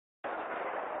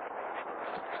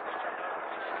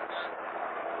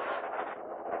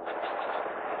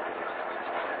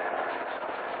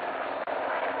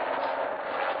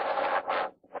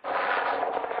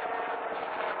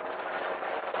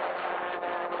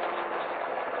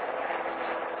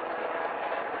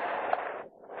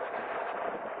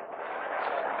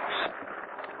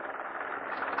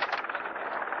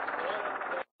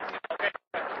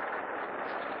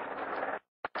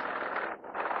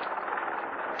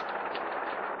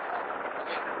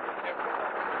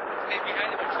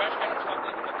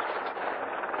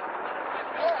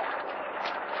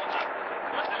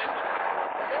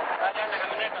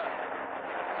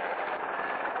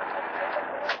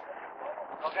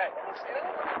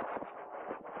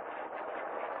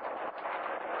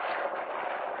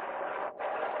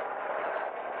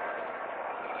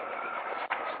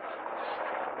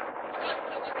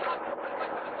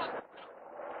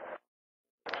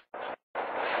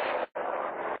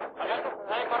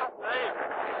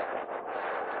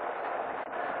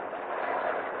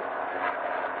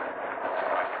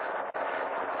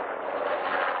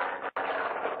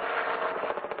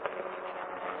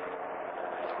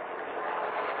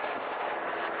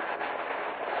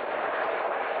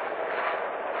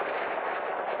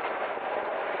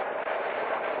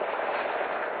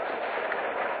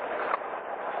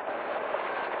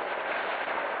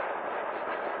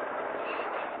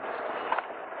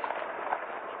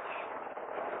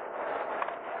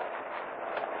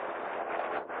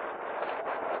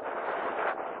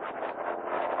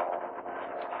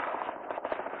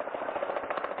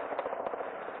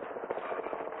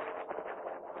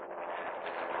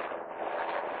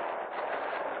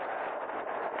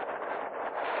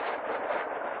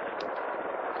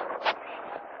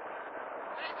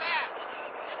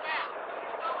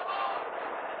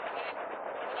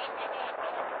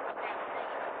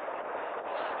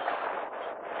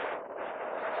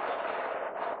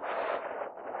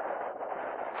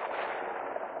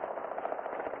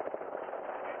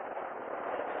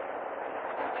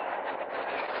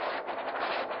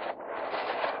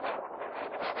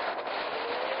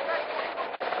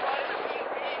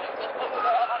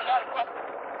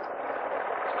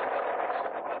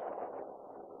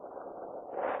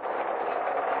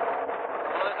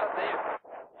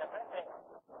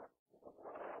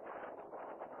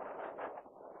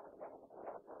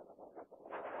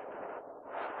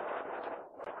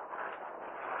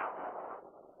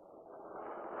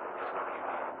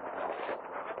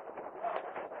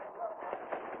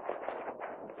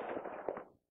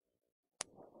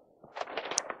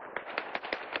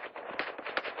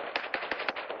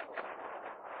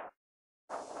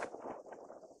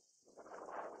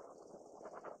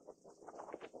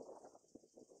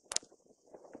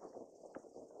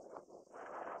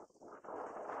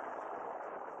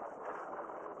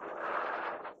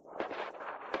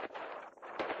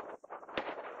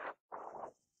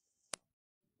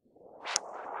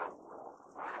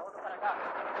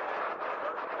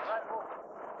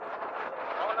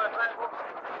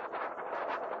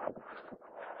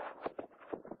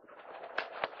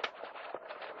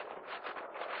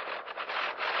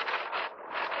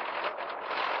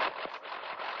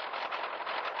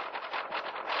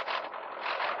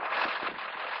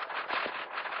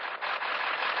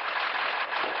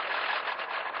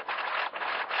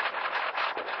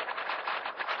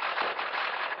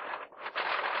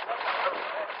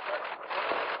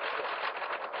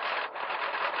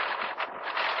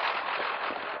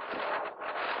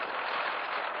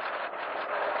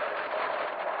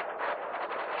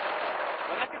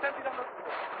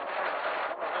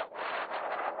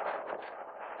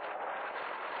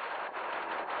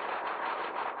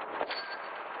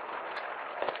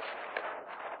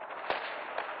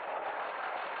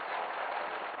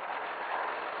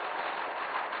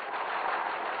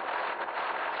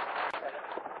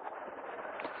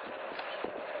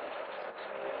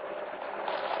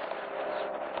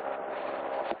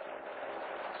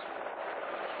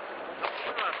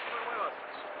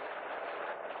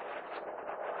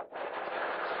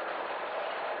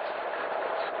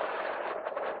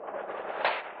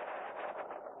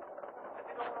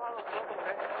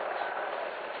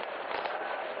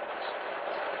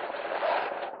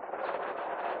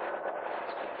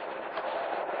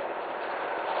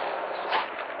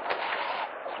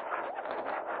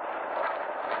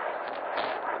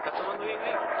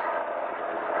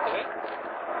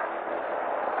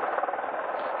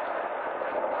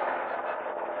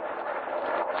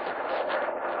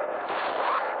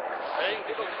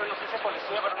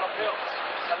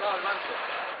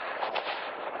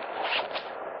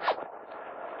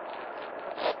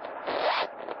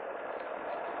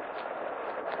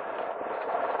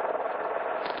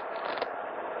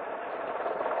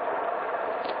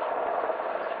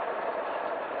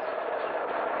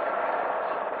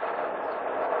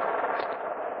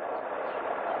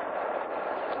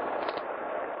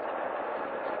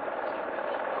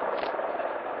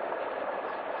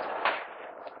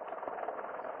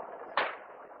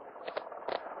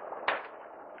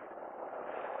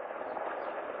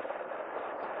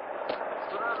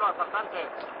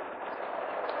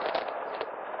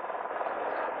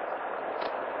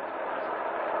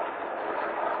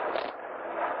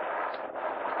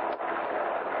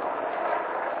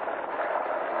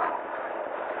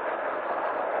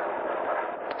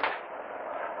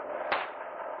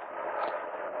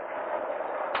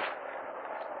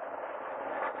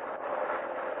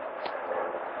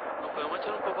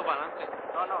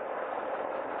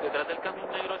detrás del camión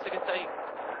negro ese que está ahí.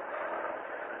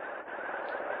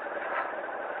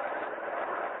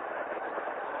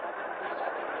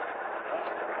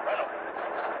 Bueno,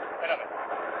 espérame.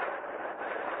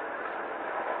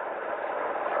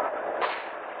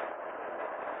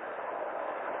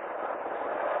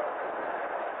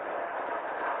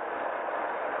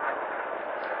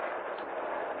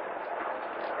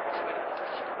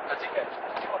 Así que,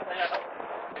 corta ya, ¿no?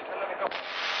 Eso es lo que toca.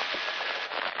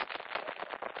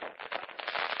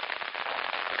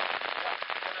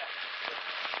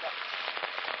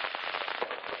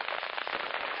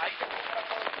 Ahí se encuentra la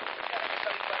policía, que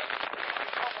está disparando.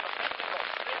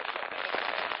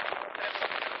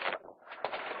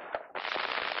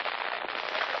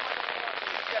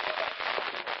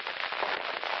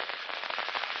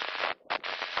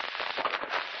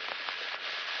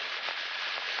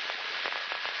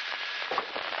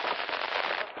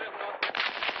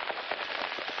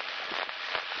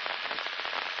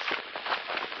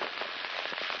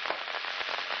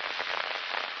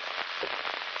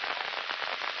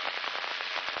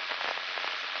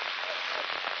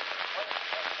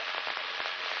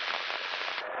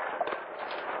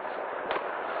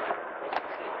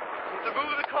 To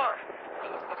move the car.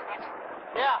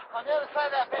 Yeah, on the other side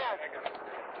of that van.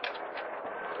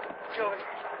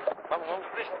 Vamos, vamos.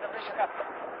 Deprisa acá.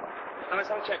 Dame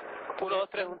esa un check. 1, 2,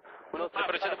 3, 1, 2, 3,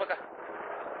 pero échate para acá.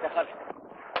 Ya sale.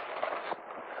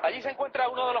 Allí se encuentra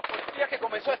uno de los policías que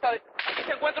comenzó esta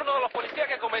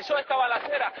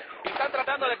balacera y están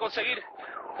tratando de conseguir,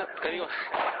 ¿qué digo?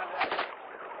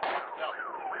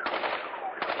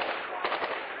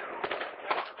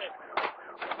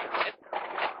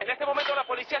 En este momento la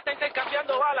policía está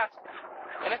intercambiando balas.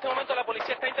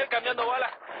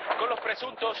 Con los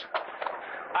presuntos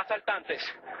asaltantes.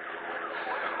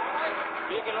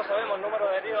 Bien que no sabemos el número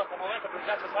de heridos hasta el momento, pero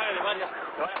ya se sabe de varias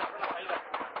que van a hacer una salida.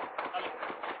 Dale.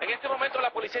 En este momento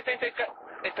la policía está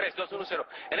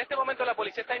En este momento la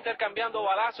policía está intercambiando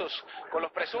balazos con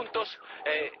los presuntos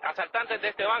asaltantes de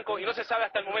este banco y no se sabe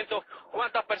hasta el momento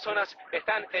cuántas personas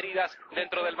están heridas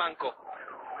dentro del banco.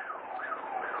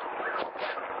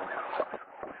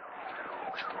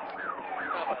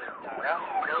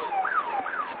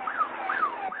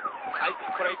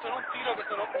 Por ahí son un tiro que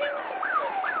sonó.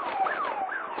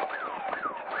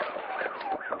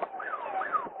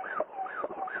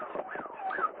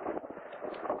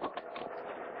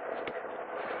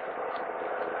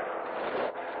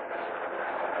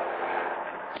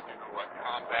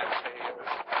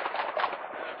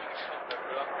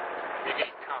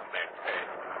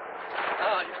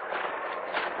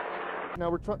 Now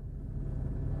we're trying.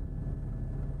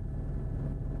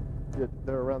 Yeah,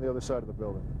 they're around the other side of the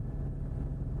building.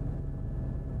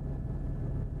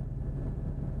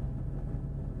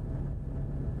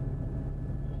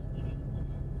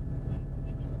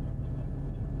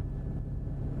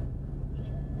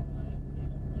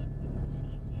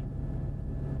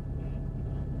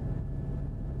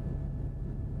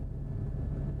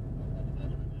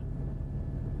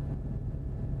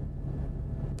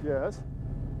 Yes.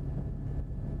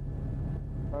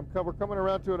 We're coming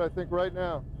around to it, I think, right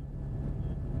now.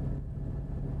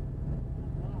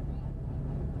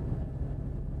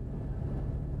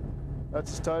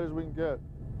 That's as tight as we can get.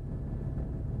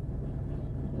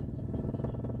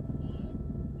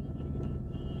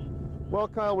 Well,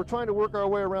 Kyle, we're trying to work our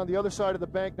way around the other side of the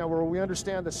bank now, where we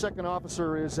understand the second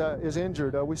officer is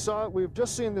injured. We've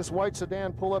just seen this white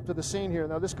sedan pull up to the scene here.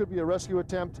 Now, this could be a rescue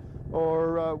attempt,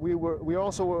 or we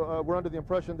also were under the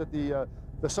impression that the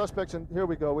suspects, and here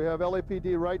we go. We have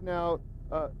LAPD right now.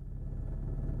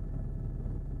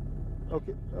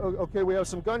 Okay, we have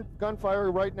some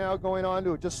gunfire right now going on.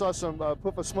 We just saw some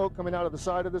puff of smoke coming out of the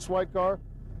side of this white car,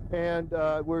 and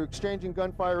we're exchanging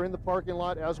gunfire in the parking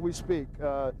lot as we speak.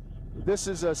 This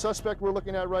is a suspect we're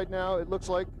looking at right now, it looks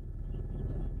like.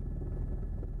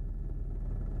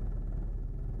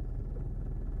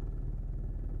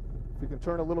 If you can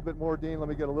turn a little bit more, Dean, let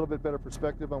me get a little bit better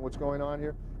perspective on what's going on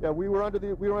here. Yeah, we were under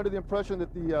the impression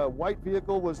that the white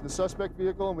vehicle was the suspect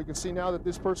vehicle, and we can see now that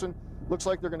this person looks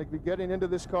like they're going to be getting into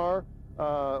this car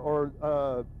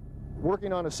or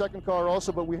working on a second car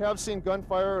also. But we have seen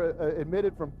gunfire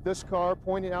emitted from this car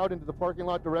pointing out into the parking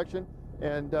lot direction,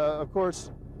 and of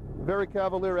course, very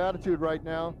cavalier attitude right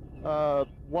now,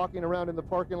 walking around in the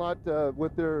parking lot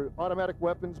with their automatic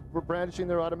weapons, brandishing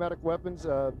their automatic weapons.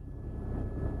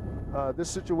 This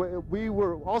situation, we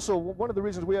were also, one of the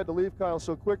reasons we had to leave, Kyle,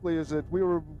 so quickly is that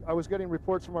I was getting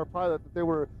reports from our pilot that they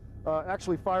were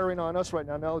actually firing on us right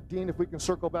now. Now, Dean, if we can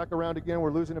circle back around again,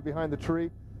 we're losing it behind the tree.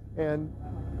 And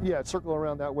yeah, circle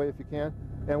around that way if you can.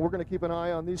 and we're going to keep an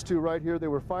eye on these two right here. They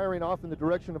were firing off in the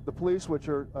direction of the police, which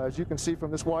are, as you can see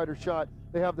from this wider shot,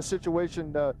 they have the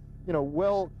situation, you know,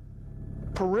 well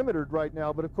perimetered right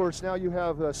now. But of course, now you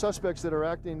have suspects that are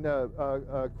acting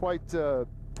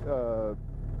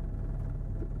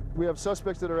we have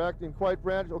suspects that are acting quite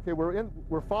brand. Okay,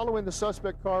 we're following the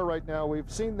suspect car right now.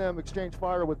 We've seen them exchange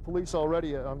fire with police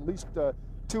already on at least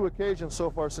 2 occasions so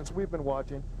far since we've been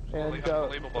watching. And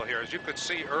unbelievable here. As you could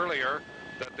see earlier,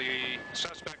 that the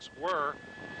suspects were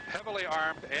heavily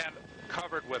armed and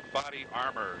covered with body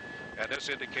armor. And this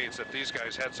indicates that these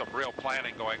guys had some real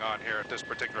planning going on here at this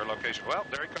particular location. Well,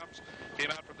 there he comes. Came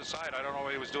out from the side. I don't know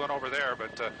what he was doing over there,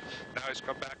 but now he's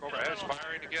come back over. And he's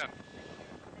firing again.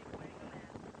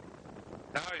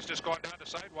 Now he's just going down the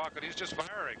sidewalk and he's just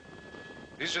firing.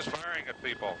 He's just firing at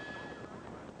people.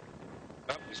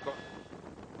 Oh, he's going.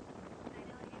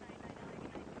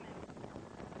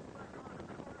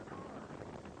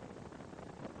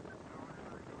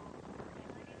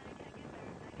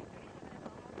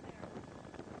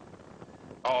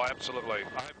 Oh, absolutely.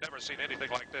 I've never seen anything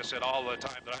like this in all the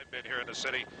time that I've been here in the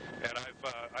city, and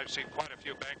I've seen quite a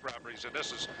few bank robberies, and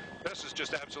this is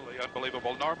just absolutely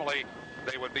unbelievable. Normally,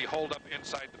 they would be holed up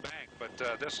inside the bank,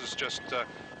 but this is just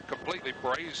completely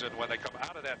brazen when they come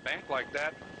out of that bank like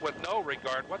that with no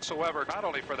regard whatsoever, not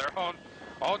only for their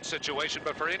own situation,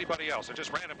 but for anybody else. They're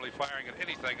just randomly firing at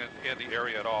anything in the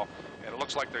area at all, and it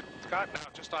looks like they're gotten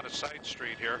out just on a side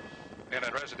street here in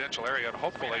a residential area, and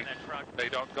hopefully they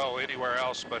don't go anywhere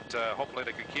else, but hopefully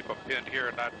they can keep them pinned here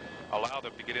and not allow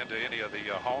them to get into any of the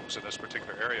homes in this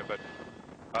particular area. But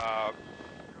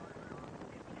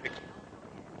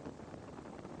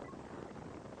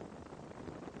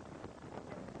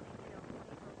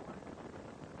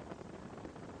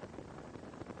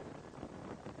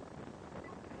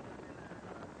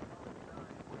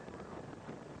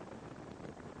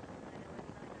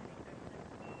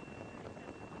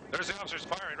there's the officers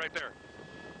firing right there.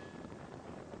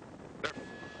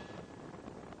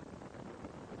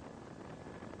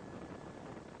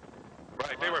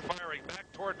 Right, they were firing back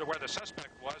toward where the suspect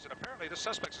was, and apparently the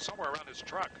suspect is somewhere around his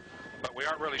truck, but we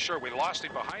aren't really sure. We lost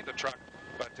him behind the truck,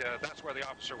 but that's where the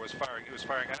officer was firing. He was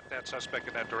firing at that suspect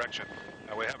in that direction.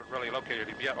 We haven't really located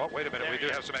him yet. Oh, wait a minute, we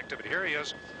do have some activity. Here he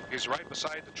is. He's right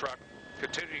beside the truck,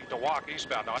 continuing to walk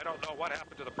eastbound. Now, I don't know what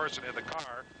happened to the person in the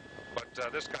car,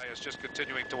 but this guy is just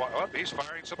continuing to walk. Oh, he's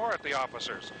firing some more at the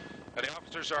officers. And the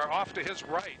officers are off to his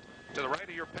right, to the right of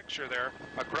your picture there,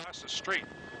 across the street.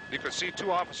 You can see 2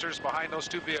 officers behind those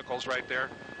 2 vehicles right there,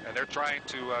 and they're trying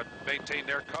to maintain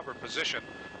their cover position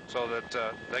so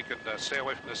that they can stay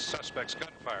away from this suspect's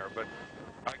gunfire. But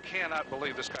I cannot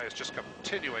believe this guy is just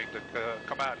continuing to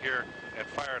come out here and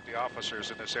fire at the officers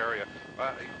in this area.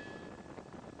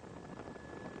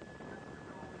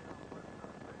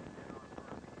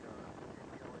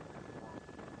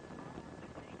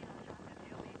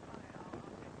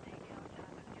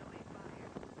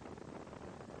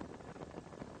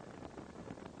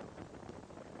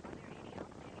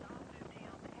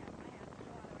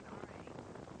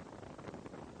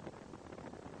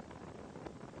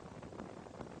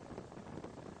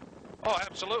 Oh,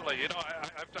 absolutely. You know,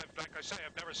 like I say,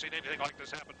 I've never seen anything like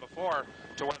this happen before,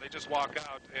 to where they just walk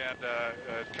out and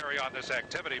carry on this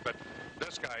activity. But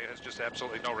this guy has just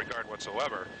absolutely no regard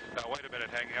whatsoever. Now, wait a minute,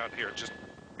 hang out here.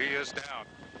 He is down.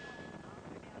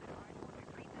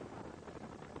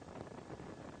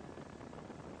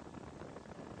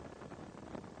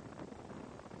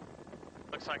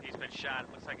 Looks like he's been shot.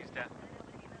 Looks like he's dead.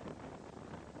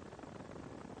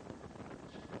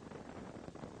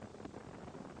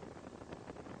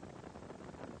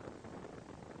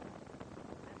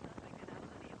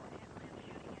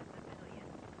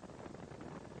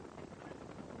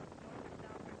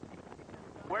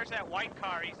 Where's that white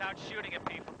car? He's out shooting at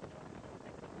people.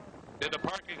 In the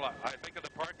parking lot. I think in the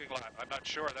parking lot. I'm not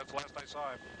sure. That's the last I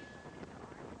saw him.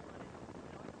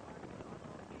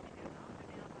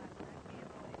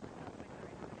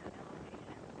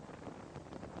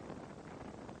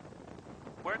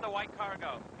 Where'd the white car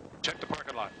go? Check the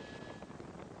parking lot.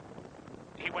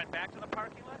 He went back to the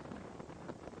parking lot?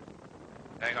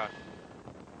 Hang on.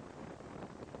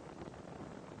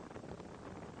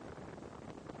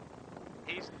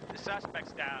 The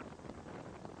suspect's down.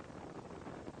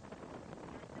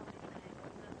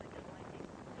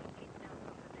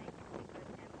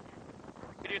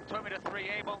 Can you turn me to 3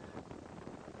 Able?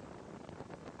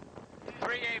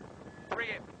 3 Able. 3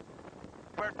 Able.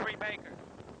 Where's 3 Baker?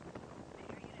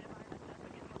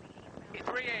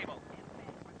 3 Able.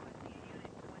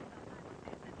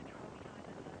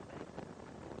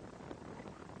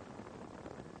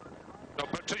 No,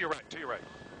 but to your right, to your right.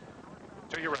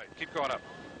 To your right. Keep going up.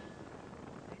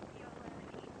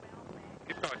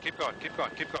 Keep going, keep going, keep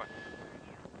going, keep going.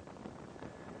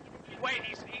 Wait,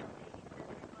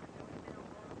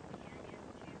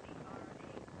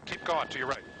 Keep going to your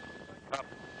right. Up.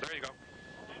 There you go.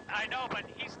 I know, but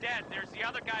he's dead. There's the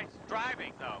other guy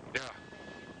driving, though. Yeah.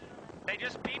 They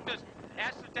just beeped us,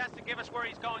 asked the desk to give us where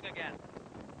he's going again.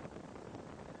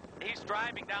 He's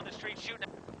driving down the street shooting.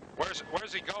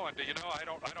 Where's he going? Do you know? I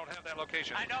don't have that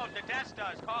location. I know, the desk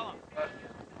does. Call him.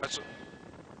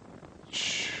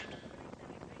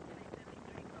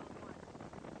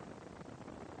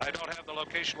 I don't have the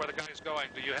location where the guy's going.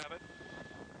 Do you have it?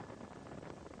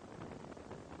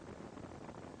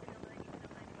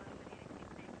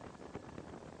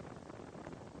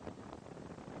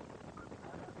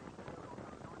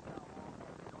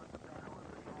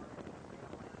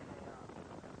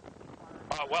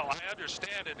 Well, I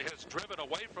understand it has driven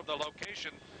away from the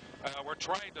location. We're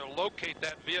trying to locate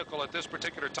that vehicle at this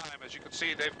particular time. As you can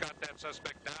see, they've got that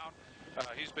suspect down.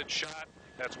 He's been shot.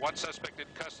 That's one suspect in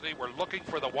custody. We're looking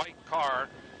for the white car,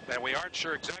 and we aren't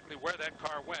sure exactly where that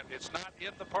car went. It's not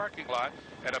in the parking lot,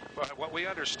 and what we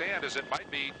understand is it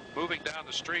might be moving down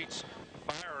the streets,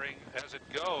 firing as it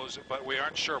goes, but we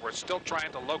aren't sure. We're still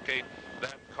trying to locate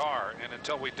that car, and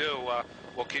until we do,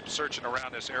 we'll keep searching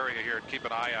around this area here and keep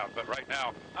an eye out. But right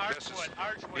now,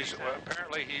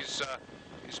 apparently he's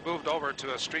moved over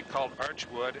to a street called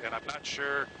Archwood, and I'm not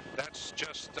sure. That's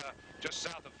just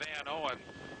south of Van Owen,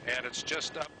 and it's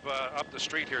just up the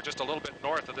street here, just a little bit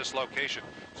north of this location.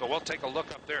 So we'll take a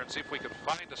look up there and see if we can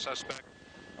find a suspect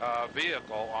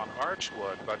vehicle on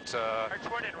Archwood. But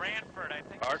Archwood and Ranford, I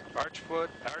think.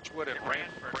 Archwood and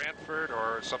Brantford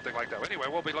or something like that. Anyway,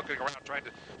 we'll be looking around trying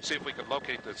to see if we can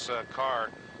locate this car.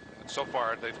 And so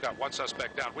far, they've got one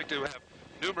suspect down. We do have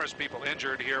numerous people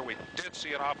injured here. We did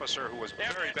see an officer who was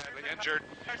very badly injured.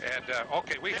 And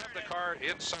okay, we have the car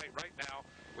in sight right now.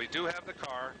 We do have the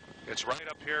car. It's right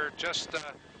up here, just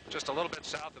a little bit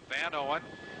south of Van Owen.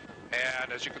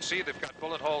 And as you can see, they've got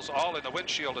bullet holes all in the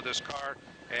windshield of this car.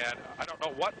 And I don't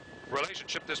know what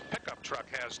relationship this pickup truck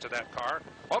has to that car.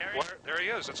 Oh, there he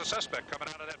is. It's a suspect coming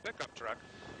out of that pickup truck.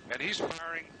 And he's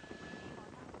firing.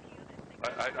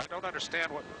 I don't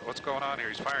understand what's going on here.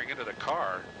 He's firing into the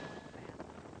car.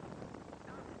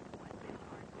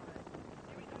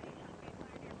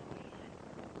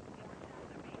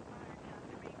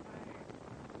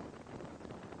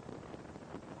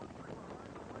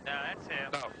 No, that's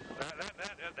him. No,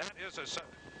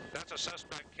 that's a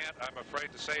suspect, Kent. I'm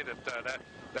afraid to say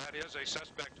that is a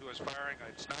suspect who is firing.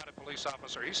 It's not a police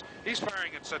officer. He's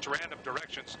firing in such random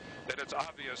directions that it's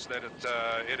obvious that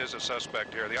it is a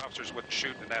suspect here. The officers wouldn't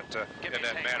shoot in that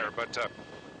manner, but.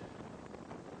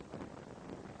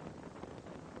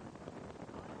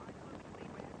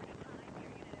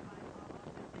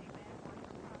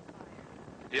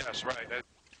 Yes, right.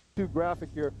 Too graphic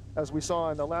here, as we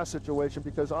saw in the last situation,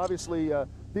 because obviously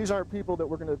these aren't people that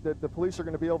the police are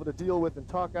going to be able to deal with and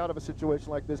talk out of a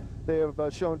situation like this. They have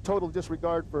shown total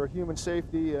disregard for human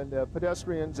safety and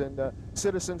pedestrians and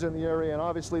citizens in the area, and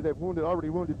obviously they've already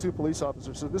wounded 2 police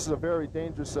officers. So this is a very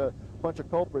dangerous bunch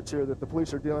of culprits here that the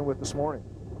police are dealing with this morning.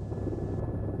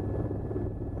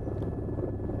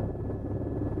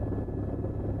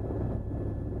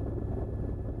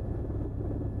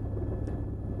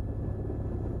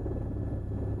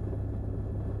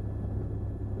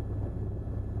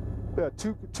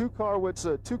 Two car widths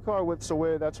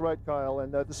away. That's right, Kyle.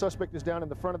 And the suspect is down in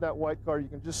the front of that white car. You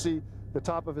can just see the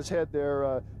top of his head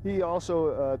there. He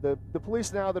also, the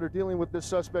police now that are dealing with this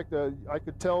suspect, I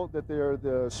could tell that they're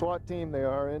the SWAT team. They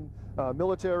are in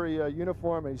military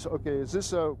uniform. And he's, okay, is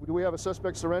this, do we have a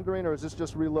suspect surrendering, or is this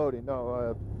just reloading?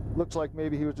 No, looks like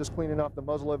maybe he was just cleaning off the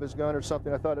muzzle of his gun or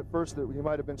something. I thought at first that he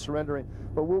might have been surrendering.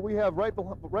 But what we have right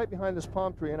behind this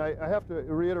palm tree, and I have to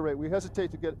reiterate, we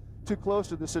hesitate to get too close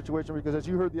to this situation because, as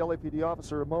you heard the LAPD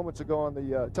officer moments ago on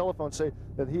the telephone say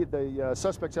that the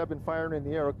suspects have been firing in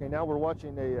the air. Okay, now we're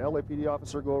watching a LAPD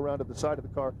officer go around to the side of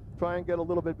the car, try and get a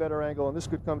little bit better angle, and this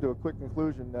could come to a quick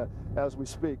conclusion as we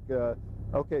speak.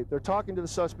 Okay, they're talking to the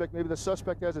suspect. Maybe the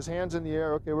suspect has his hands in the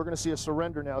air. Okay, we're going to see a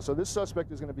surrender now. So this suspect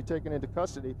is going to be taken into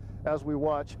custody as we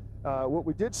watch. What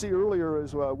we did see earlier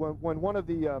is when one of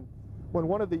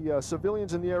the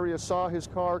civilians in the area saw his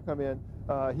car come in,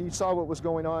 he saw what was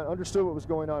going on, understood what was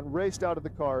going on, raced out of the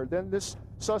car. Then this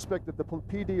suspect that the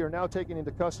PD are now taking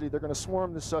into custody. They're going to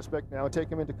swarm this suspect now and take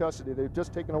him into custody. They've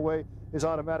just taken away his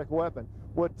automatic weapon.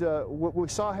 What we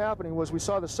saw happening was we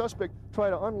saw the suspect try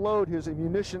to unload his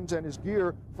munitions and his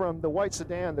gear from the white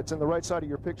sedan that's in the right side of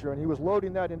your picture, and he was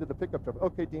loading that into the pickup truck.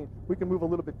 Okay, Dean, we can move a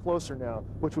little bit closer now,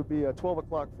 which would be 12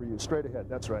 o'clock for you, straight ahead.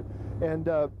 That's right. And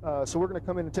so we're going to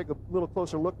come in and take a little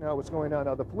closer look now what's going on.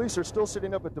 Now, the police are still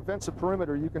sitting up a defensive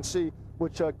perimeter, you can see,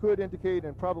 which could indicate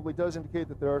and probably does indicate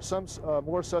that there are some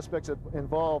more suspects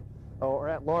involved, or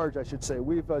at large, I should say.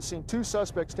 We've seen 2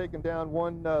 suspects taken down,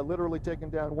 one literally taken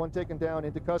down, one taken down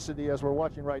into custody as we're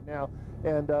watching right now,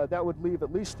 and that would leave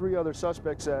at least 3 other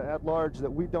suspects at large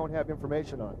that we don't have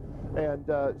information on.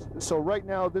 And so right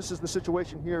now, this is the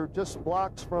situation here, just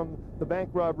blocks from the bank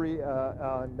robbery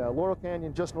on Laurel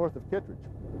Canyon, just north of Kittredge.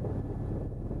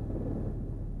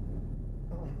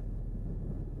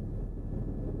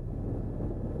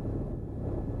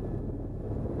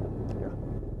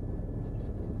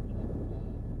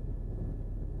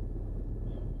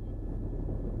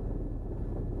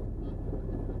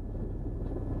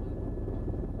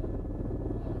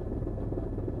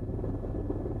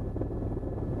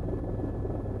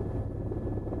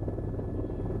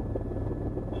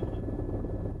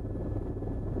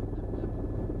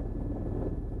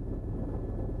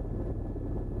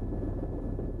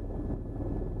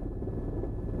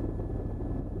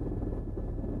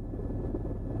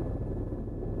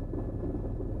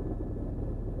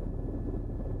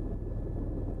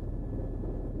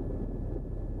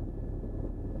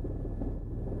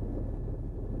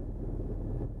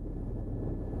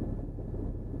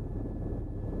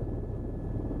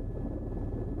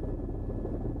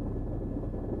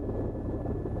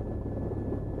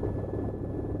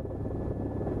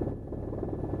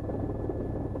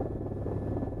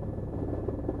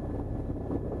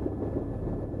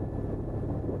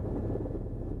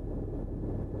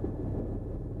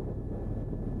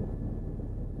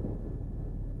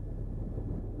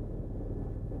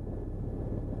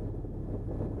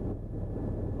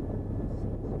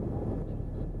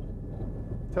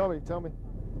 Tell me.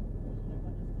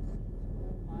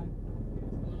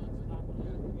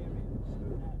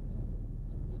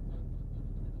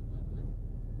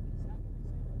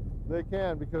 They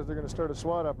can, because they're going to start a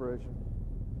SWAT operation.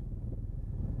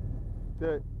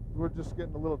 We're just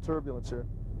getting a little turbulence here.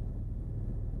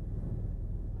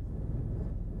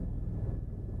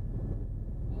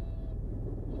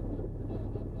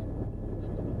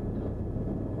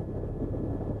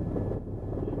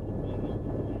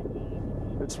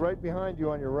 It's right behind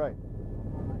you on your right.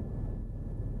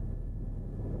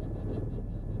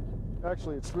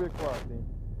 Actually, it's 3 o'clock, Dean.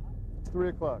 It's 3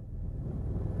 o'clock.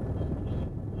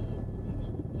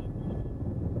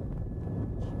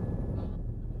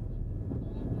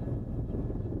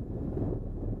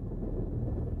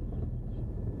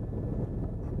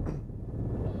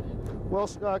 Well,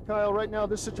 Kyle, right now,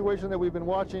 this situation that we've been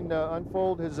watching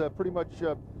unfold has pretty much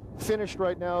finished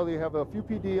right now. They have a few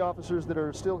PD officers that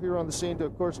are still here on the scene, to,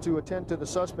 of course, to attend to the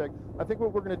suspect. I think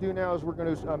what we're going to do now is we're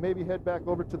going to maybe head back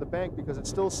over to the bank, because it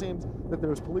still seems that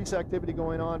there's police activity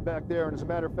going on back there. And as a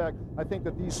matter of fact, I think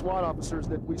that these SWAT officers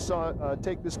that we saw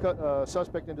take this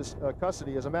suspect into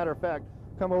custody, as a matter of fact,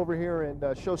 come over here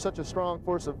and show such a strong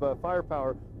force of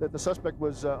firepower that the suspect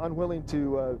was unwilling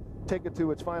to take it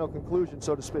to its final conclusion,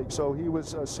 so to speak. So he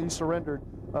surrendered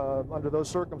under those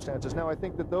circumstances. Now, I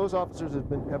think that those officers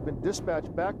have been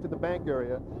dispatched back to the bank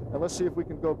area, and let's see if we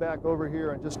can go back over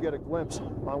here and just get a glimpse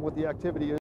on what the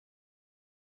activity is.